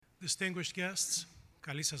Distinguished guests,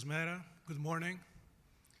 Kalisas Mera, good morning.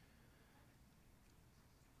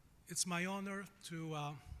 It's my honor to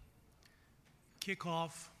kick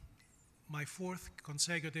off my fourth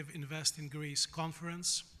consecutive Invest in Greece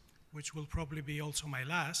conference, which will probably be also my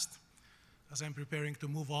last, as I'm preparing to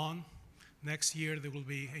move on. Next year, there will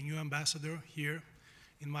be a new ambassador here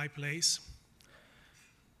in my place.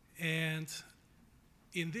 And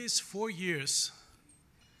in these 4 years,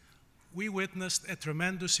 we witnessed a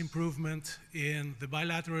tremendous improvement in the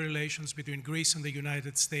bilateral relations between Greece and the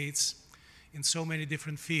United States in so many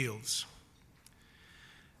different fields.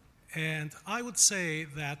 And I would say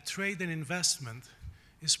that trade and investment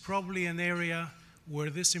is probably an area where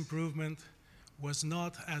this improvement was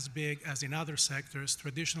not as big as in other sectors,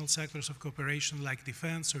 traditional sectors of cooperation like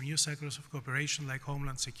defense, or new sectors of cooperation like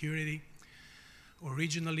homeland security or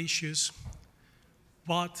regional issues.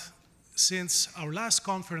 But since our last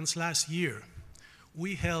conference last year,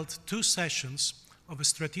 we held 2 sessions of a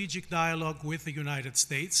strategic dialogue with the United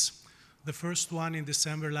States. The first one in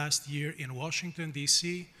December last year in Washington,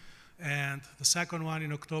 D.C., and the second one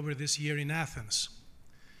in October this year in Athens.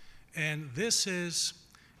 And this is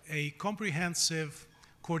a comprehensive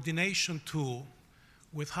coordination tool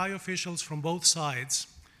with high officials from both sides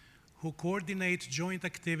who coordinate joint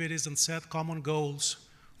activities and set common goals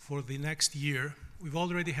for the next year. We've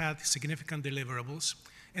already had significant deliverables,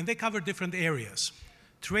 and they cover different areas.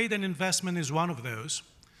 Trade and investment is one of those,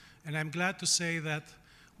 and I'm glad to say that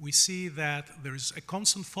we see that there's a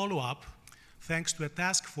constant follow-up thanks to a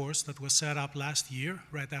task force that was set up last year,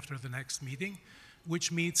 right after the next meeting,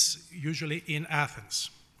 which meets usually in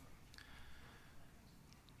Athens.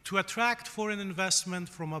 To attract foreign investment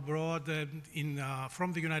from abroad,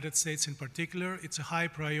 from the United States in particular, it's a high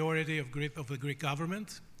priority of the Greek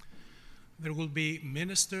government. There will be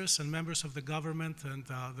ministers and members of the government and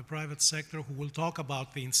the private sector who will talk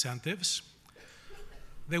about the incentives.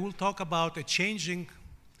 They will talk about a changing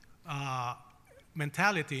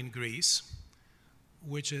mentality in Greece,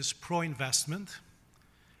 which is pro-investment.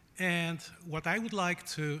 And what I would like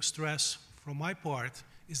to stress from my part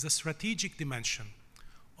is the strategic dimension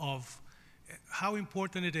of how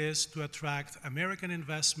important it is to attract American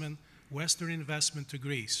investment, Western investment to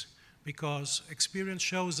Greece, because experience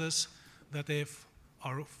shows us that if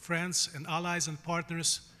our friends and allies and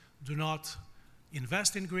partners do not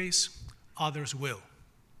invest in Greece, others will.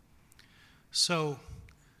 So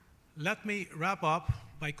let me wrap up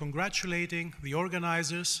by congratulating the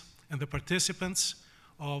organizers and the participants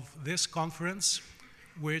of this conference,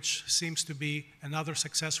 which seems to be another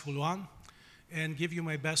successful one, and give you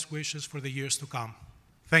my best wishes for the years to come.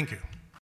 Thank you.